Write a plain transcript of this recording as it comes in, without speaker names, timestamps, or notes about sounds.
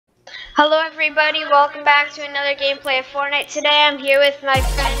Hello everybody, welcome back to another gameplay of Fortnite. Today I'm here with my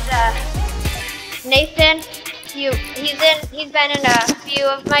friend Nathan. He's been in a few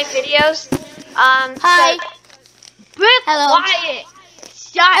of my videos. Hi. Be Hello. quiet.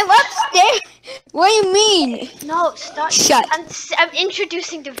 Shut. I'm upstairs. What do you mean? No, stop. Shut. I'm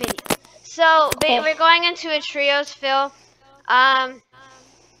introducing the video. So we're going into a trios fill.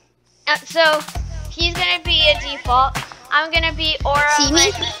 So he's gonna be a default. I'm gonna be Aura. See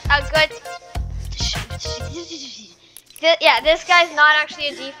me? A good. Yeah, this guy's not actually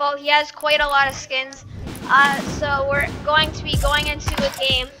a default. He has quite a lot of skins. So we're going to be going into a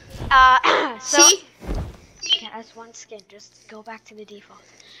game. See? Yeah, that's one skin. Just go back to the default.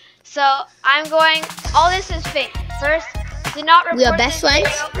 So I'm going. All this is fake. First, do not report We are best friends.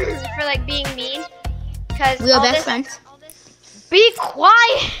 for like being mean. Because We are best friends. Be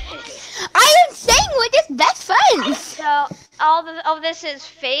quiet. I am saying we're just best friends. So all of this is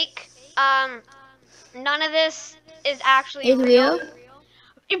fake. None of this is actually Is real?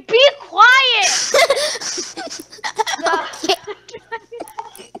 Be quiet.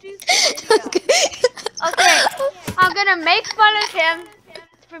 Okay, I'm gonna make fun of him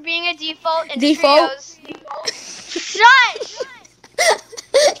for being a default in trios. Shut!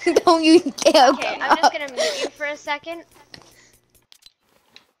 Don't you care. Okay, I'm just gonna mute you for a second.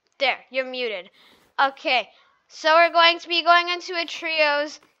 There, you're muted. Okay, so we're going to be going into a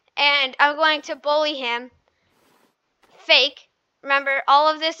trios, and I'm going to bully him. Fake. Remember, all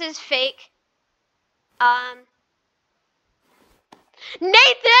of this is fake.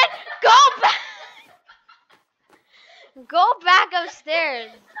 Nathan, go back. Go back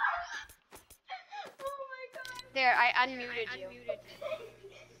upstairs. Oh my God. There, I unmuted you.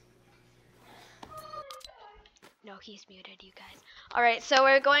 No, he's muted, you guys. Alright, so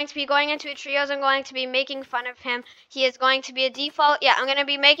we're going to be going into a trios. I'm going to be making fun of him. He is going to be a default. Yeah, I'm going to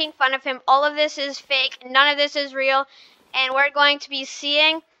be making fun of him. All of this is fake. None of this is real. And we're going to be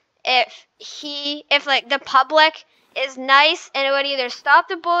seeing if like the public is nice and it would either stop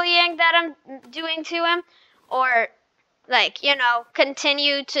the bullying that I'm doing to him or like, you know,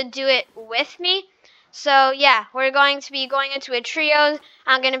 continue to do it with me. So yeah, we're going to be going into a trios.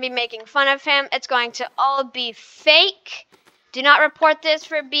 I'm going to be making fun of him. It's going to all be fake. Do not report this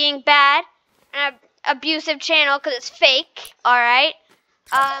for being bad. An abusive channel because it's fake. Alright.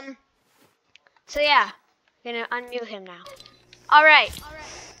 So yeah, I'm going to unmute him now. Alright.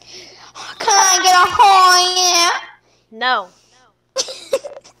 Can I get a horn? No.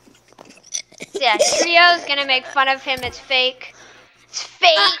 So yeah, trio's going to make fun of him. It's fake. It's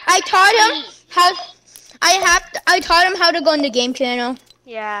fake. I taught him how. I taught him how to go on the game channel.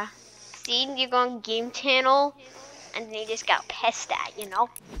 Yeah. See, you go on game channel, and then you just got pissed at, you know?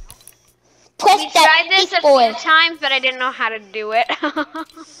 We tried this a few times, but I didn't know how to do it.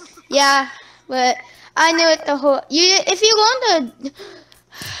 Yeah, but I knew it the whole. If you go on the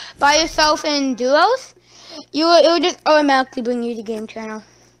by yourself in duos, it will just automatically bring you to game channel.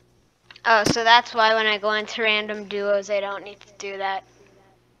 Oh, so that's why when I go into random duos, I don't need to do that.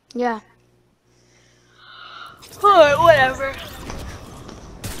 Yeah. Alright, whatever.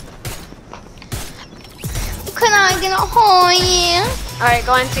 Can I get a horn? Alright,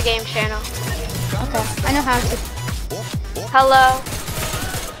 go into game channel. Okay, I know how to. Hello.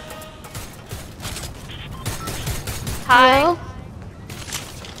 Hi. Hello?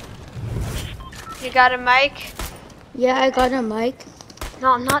 You got a mic? Yeah, I got a mic.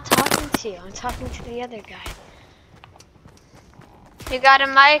 No, I'm not talking to you. I'm talking to the other guy. You got a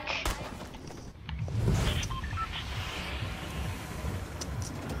mic?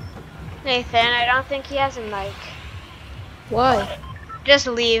 Nathan, I don't think he has a mic. Why? Just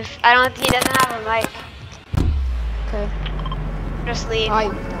leave. He doesn't have a mic. Okay. Just leave.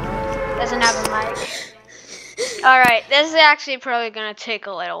 Bye. Doesn't have a mic. Alright, this is actually probably gonna take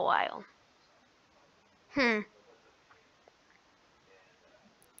a little while.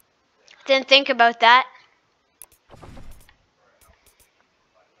 Didn't think about that.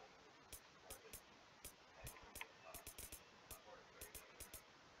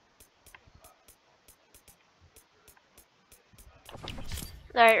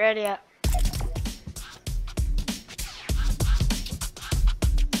 Alright, ready up.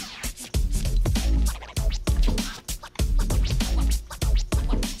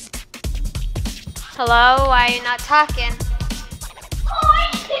 Hello, why are you not talking?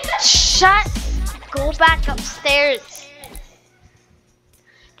 Shut! Go back upstairs.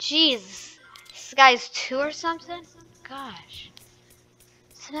 Jeez. This guy's 2 or something? Gosh.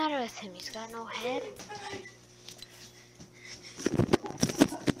 What's the matter with him? He's got no head?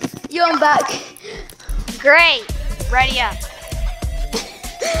 Yo, I'm back. Great. Ready up.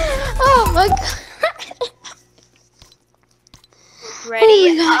 Oh my god. Ready?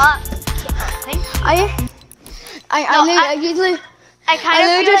 Oh my Up. Thank you. I usually I kind of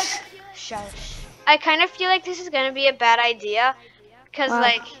I feel just like. Shush. I kind of feel like this is gonna be a bad idea, cause Wow.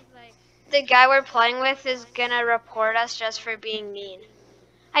 like the guy we're playing with is gonna report us just for being mean.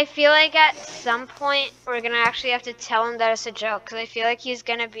 I feel like at some point we're gonna actually have to tell him that it's a joke, cause I feel like he's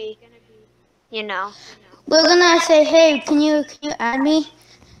gonna be, you know. we're gonna say, hey, can you add me?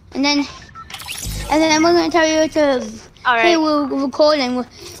 And then we're gonna tell you to, All hey, right. we're recording.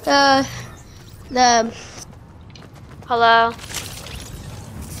 The Hello.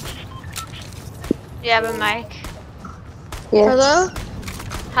 Do you have a mic? Yes. hello.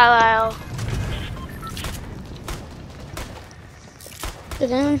 Hello.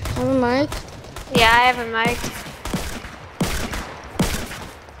 Does anyone have a mic? Yeah, I have a mic.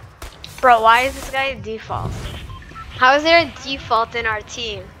 Bro, why is this guy a default? How is there a default in our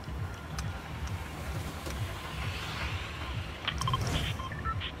team?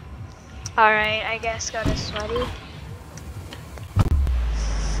 Alright, I guess go to Sweaty.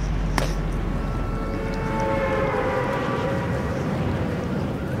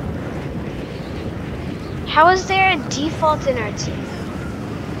 How is there a default in our team?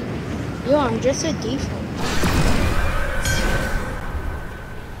 Yo, I'm just a default.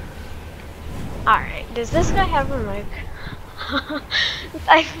 Alright, does this guy have a mic?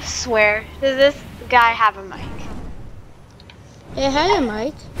 I swear, does this guy have a mic? They had a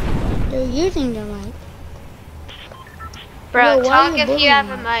mic. They're using the mic. Bro, Yo, why talk are you if you have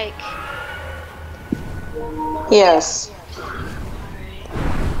a bullying mic. Yes.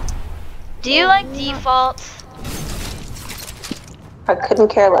 Do you like default? I couldn't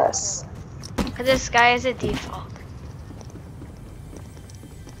care less. Cause this guy is a default.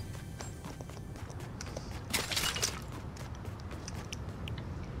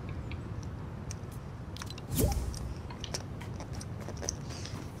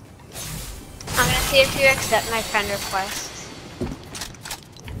 I'm gonna see if you accept my friend request.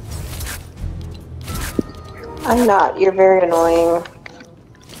 I'm not. You're very annoying.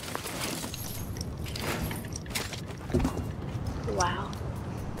 Wow.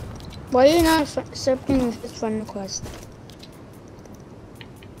 Why are you not accepting his friend request?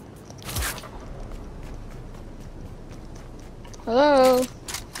 Hello?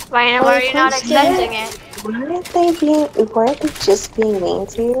 Why Oh, are you not Quincy. accepting it? Weren't they just being mean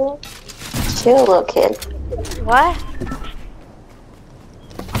to you? Chill, little kid. What?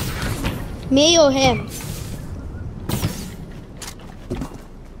 Me or him?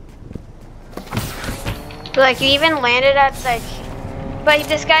 Like you even landed at like, but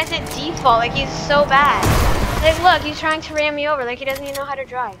this guy's at default. Like he's so bad. Like look, he's trying to ram me over. Like he doesn't even know how to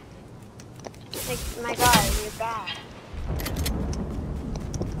drive. Like my God, you're bad.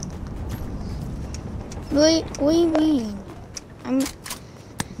 What do you mean?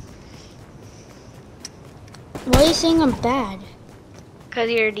 Why are you saying I'm bad? Cause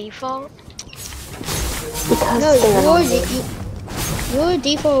you're a default. Because No, they're annoying. you're a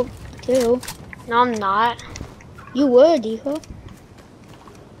default too. No, I'm not. You were a default.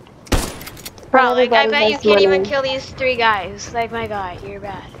 Bro, like I Everybody bet you has can't even money. kill these 3 guys. Like my God, you're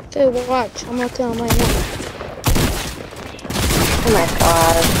bad. So watch, I'm gonna kill him right now. Oh my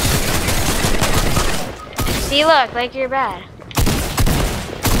god. See, look, like you're bad.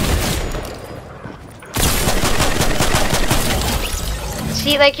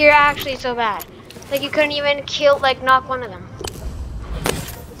 See, like you're actually so bad. Like you couldn't even kill, like knock one of them.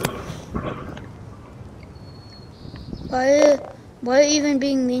 Why are you even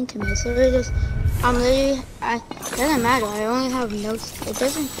being mean to me? It's literally just, it doesn't matter. I only have no, it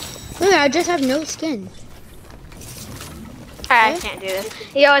doesn't, look, I just have no skin. Alright, I can't do this.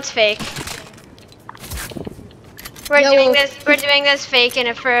 Yo, it's fake. We're Yo, doing this fake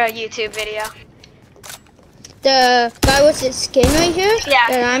for a YouTube video. The guy with the skin right here? Yeah,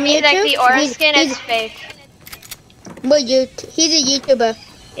 That I'm like YouTube? the aura skin is fake. But he's a YouTuber.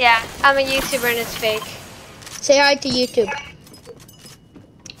 Yeah, I'm a YouTuber and it's fake. Say hi to YouTube.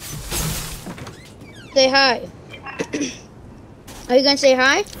 Say hi. Are you gonna say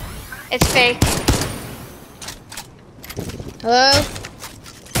hi? It's fake. Hello?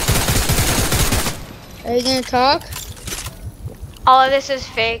 Are you gonna talk? All of this is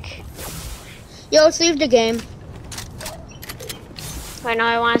fake. Yo, let's leave the game. Wait, no,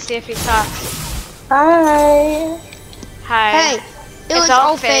 I want to see if he talks. Hi. Hi. Hey, it was It's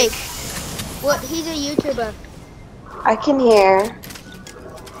all all fake. What? He's a YouTuber. I can hear.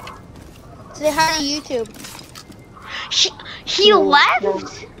 Say hi to YouTube. He No, left? no.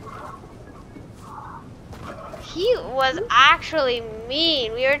 He was actually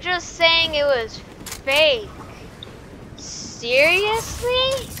mean. We were just saying it was fake.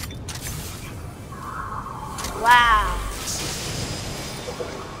 Seriously? Wow.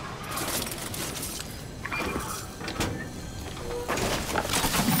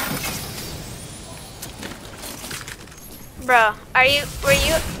 Bro, were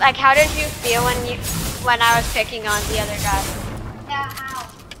you, like, how did you feel when I was picking on the other guy? Yeah, how?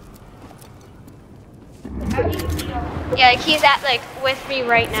 How do you feel? Yeah, like, he's with me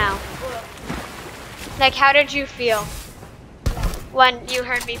right now. Like, how did you feel when you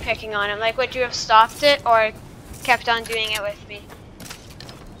heard me picking on him? Like, would you have stopped it or kept on doing it with me?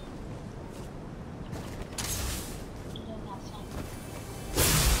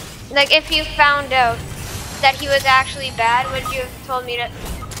 Like, if you found out that he was actually bad, would you have told me to...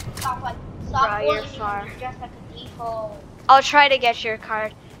 Stop Bro, you're far. Just like a default. I'll try to get your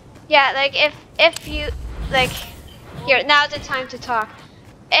card. Yeah, like, if you, like, here, now's the time to talk.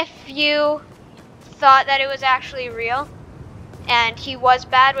 If you thought that it was actually real and he was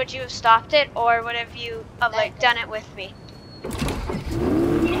bad, would you have stopped it, or would have you have, like, done it with me?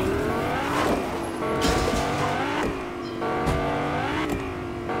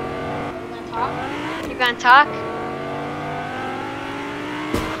 You gonna talk?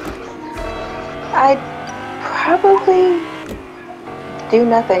 I'd probably do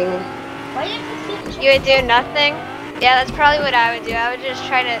nothing. You would do nothing? Yeah, that's probably what I would do. I would just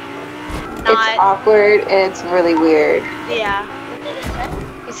try to It's not... awkward and it's really weird. Yeah.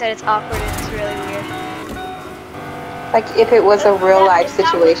 He said it's awkward and it's really weird. Like if it was a real life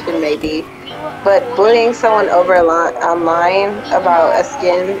situation, maybe. But bullying someone over online about a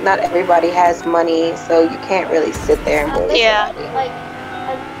skin, not everybody has money, so you can't really sit there and bully Yeah. somebody.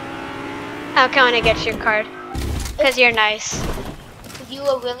 How can I get your card? Because you're nice. You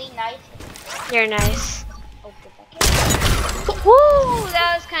were really nice. You're nice. Woo!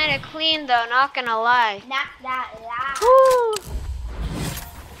 That was kind of clean though, not gonna lie. Not that loud. Woo!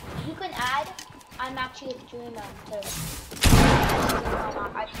 You can add. I'm actually doing them too.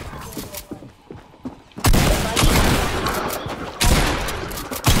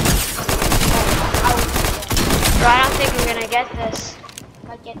 Bro, I don't think we're gonna get this.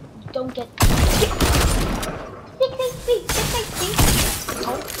 Don't get. 6 HP. 6 HP.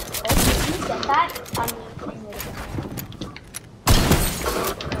 Oh, you get that?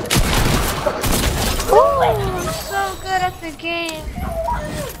 Ooh, so good at the game.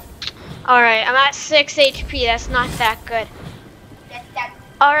 Alright, I'm at 6 HP. That's not that good.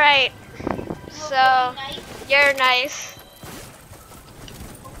 Alright, so you're nice.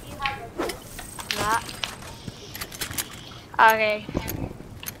 Not. Okay.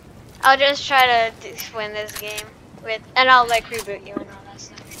 I'll just try to win this game and I'll like reboot you and all that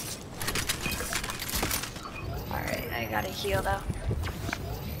stuff. Alright, I gotta heal though.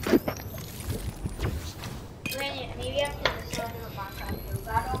 Maybe after this one, we'll back on the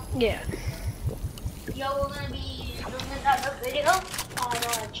battle. Yeah. Yo, we're gonna be doing another video on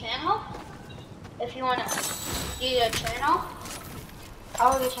our channel. If you wanna see the channel,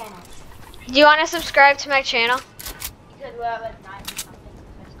 our channel. Do you want to subscribe to my channel? Because we're at like 9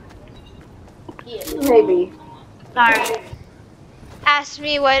 something. Yeah. Maybe. Alright. Ask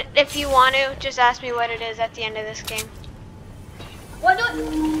me what, if you want to, just ask me what it is at the end of this game. What do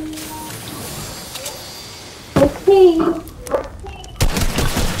Okay.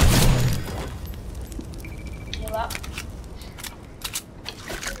 Give up.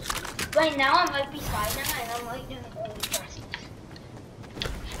 Right now I'm like beside him and I'm like doing all the process.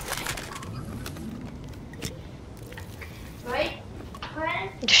 Right?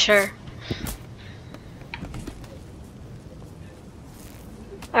 Friend? Sure.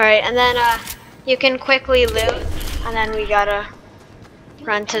 Alright, and then you can quickly loot, and then we gotta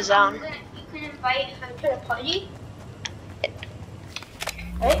run to zone. You can invite him to the party.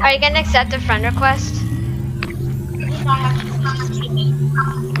 Are you gonna accept a friend request? He's not actually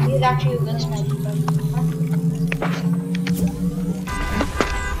He's actually a really nice person.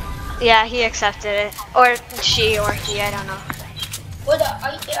 Yeah, he accepted it. Or she, or he, I don't know. What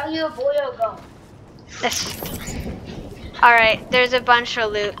are you a boy or a girl? This. Alright, there's a bunch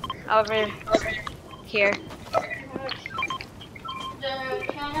of loot over here. The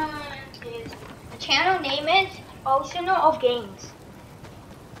channel name is Arsenal of Games.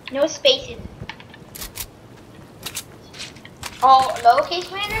 No spaces. All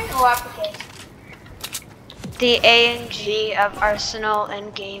lowercase letters or uppercase? The A and G of Arsenal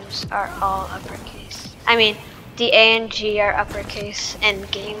and Games are all uppercase. I mean, the A and G are uppercase, and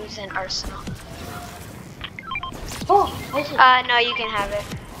Games and Arsenal. Oh, this is No, you can have it.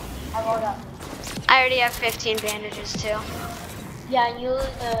 I rolled up. I already have 15 bandages too. Yeah, you were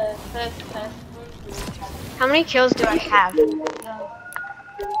the first person. How many kills do I have?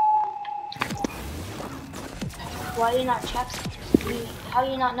 Why are you not checking? How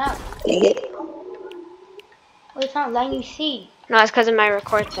do you not know? Dang it. Well, it's not letting you see. No, it's because of my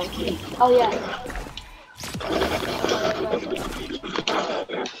record thing. Oh yeah.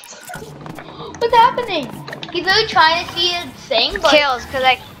 What's happening? He's really trying to see his thing, but Kills, because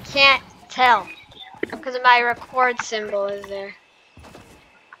I can't tell. Because of my record symbol is there.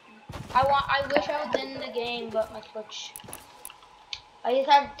 I wish I was in the game, but my Switch. I just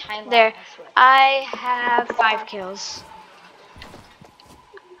have time There. on my Switch. I have 5 kills.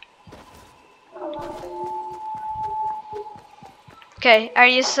 Okay, are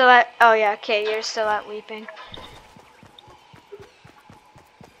you still at... Oh yeah, okay, you're still at Weeping.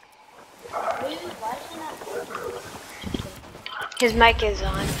 His mic is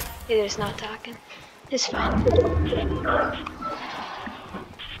on. He's just not talking. It's fine.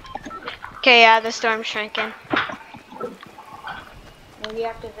 Okay, yeah, the storm's shrinking. Maybe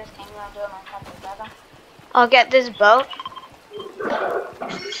after this game, we'll do it on top together. I'll get this boat.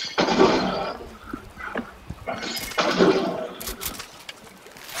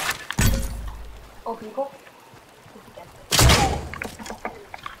 Oh, people.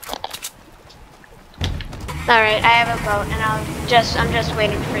 Alright, I have a boat and I'm just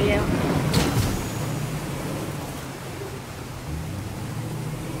waiting for you.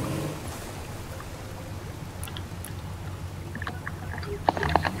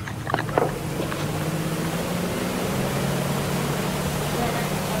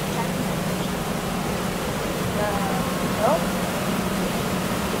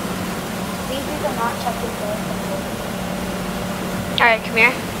 Alright, come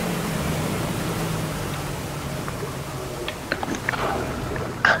here.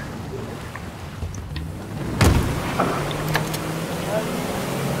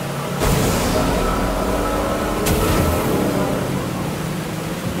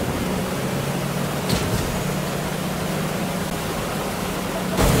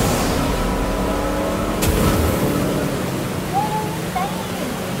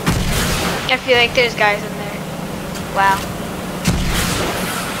 I feel like there's guys in there. Wow.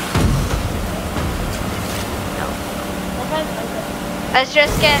 No. Let's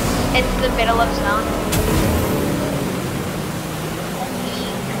just get into the middle of zone.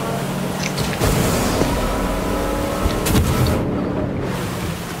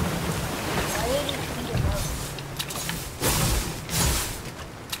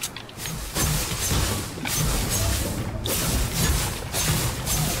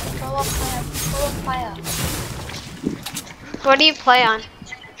 What do you play on?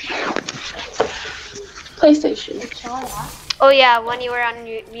 PlayStation. Oh yeah, when you were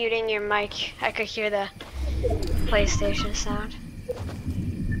unmuting your mic, I could hear the PlayStation sound.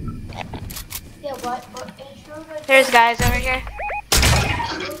 Yeah, what? There's guys over here.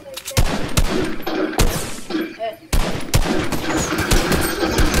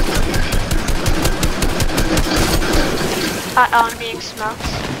 Uh-oh, I'm being smoked.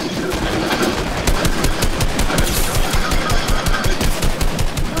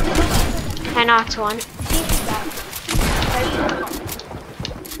 I knocked one.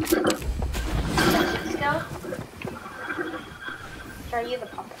 Are you the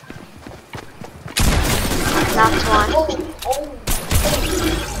pump? Knocked one.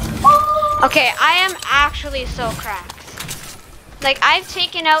 Okay, I am actually so cracked. Like, I've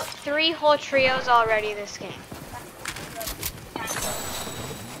taken out 3 whole trios already this game.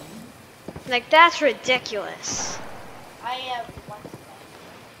 Like, that's ridiculous. I have one.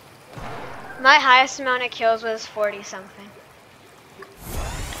 My highest amount of kills was 40 something.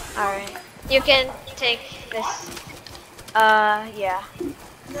 Alright. You can take this. Yeah.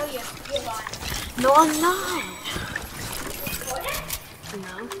 No, you're lying. No, I'm not.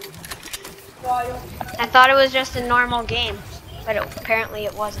 No. I thought it was just a normal game, but apparently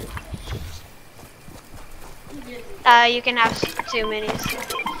it wasn't. You can have 2 minis.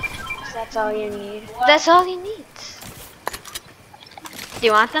 That's all you need. That's all you need. Do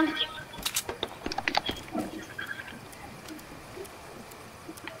you want them?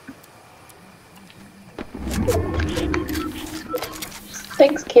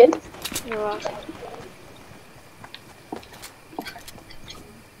 Thanks, kid. You're welcome.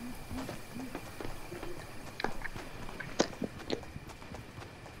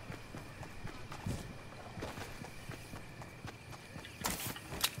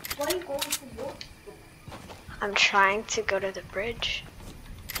 What are you going to do? I'm trying to go to the bridge.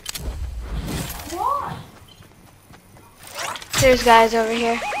 Why? There's guys over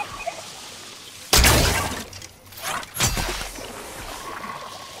here.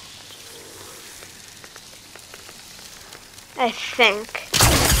 I think.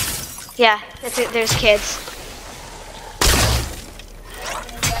 Yeah, there's kids.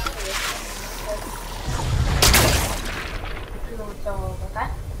 Okay?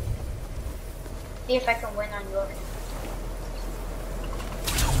 See if I can win on your end.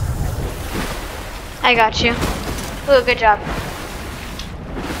 I got you. Ooh, good job.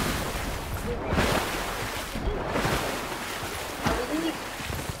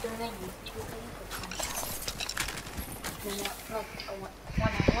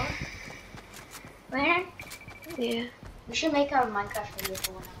 Yeah. We should make a Minecraft video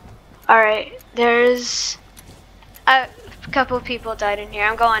for 1 hour. Alright, there's a couple people died in here.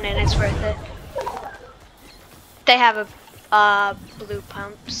 I'm going in, it's worth it. They have a blue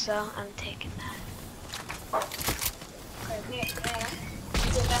pump, so I'm taking that. Okay, here.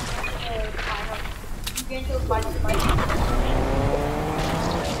 Get into a fight.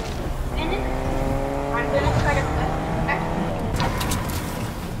 And then I'm gonna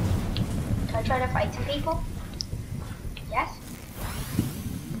try to fight some people. Yes?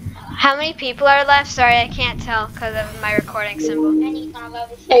 How many people are left? Sorry, I can't tell because of my recording symbol. And he's not allowed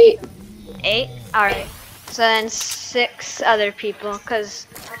to see 8. them. 8? Alright. So then 6 other people because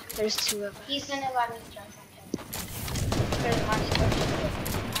there's 2 of us. He's gonna let me jump on him. There's my switch.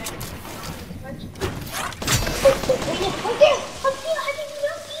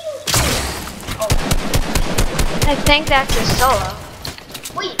 I think that's a solo.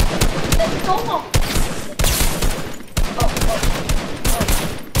 Wait, that's solo. Oh.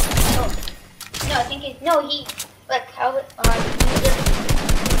 No, I think it. No, he. Look, how it.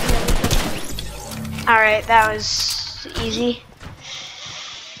 Alright, that was easy.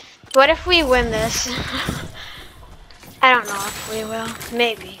 What if we win this? I don't know if we will.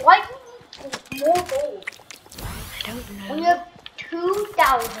 Maybe. Why do we need more gold? I don't We know. have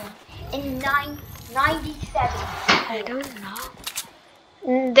 2,097. I don't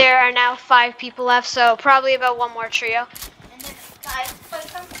know. There are now 5 people left, so probably about 1 more trio. And then, guys, fight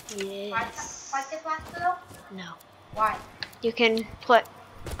them? Yes. Fight this last little? No. Why? You can play.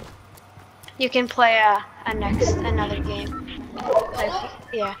 You can play another game.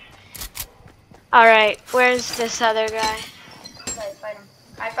 Yeah. All right. Where's this other guy? Guys, fight him.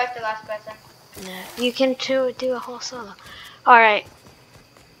 I fight the last person. No. You can do a whole solo. All right.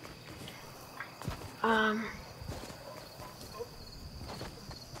 Okay.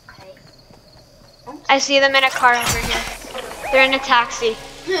 I see them in a car over here. They're in a taxi.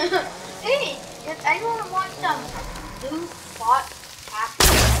 Hey, if anyone wants some blue spot taxi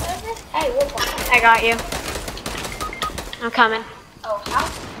service, hey, we'll buy it. I got you. I'm coming. Oh,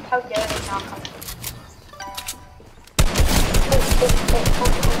 how dare they not come?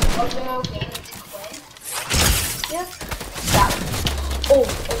 Oh, no game to quit. Yep. That. Oh.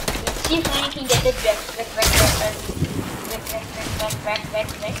 See if Lenny can get the Vic.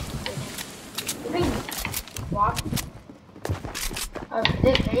 What?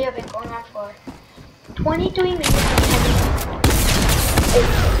 This video has been going on for 23 minutes.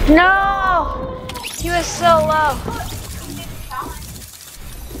 No! He was so low.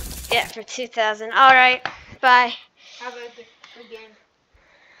 Yeah, for 2,000. All right. Bye. Have a good game.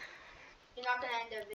 You're not gonna end the video.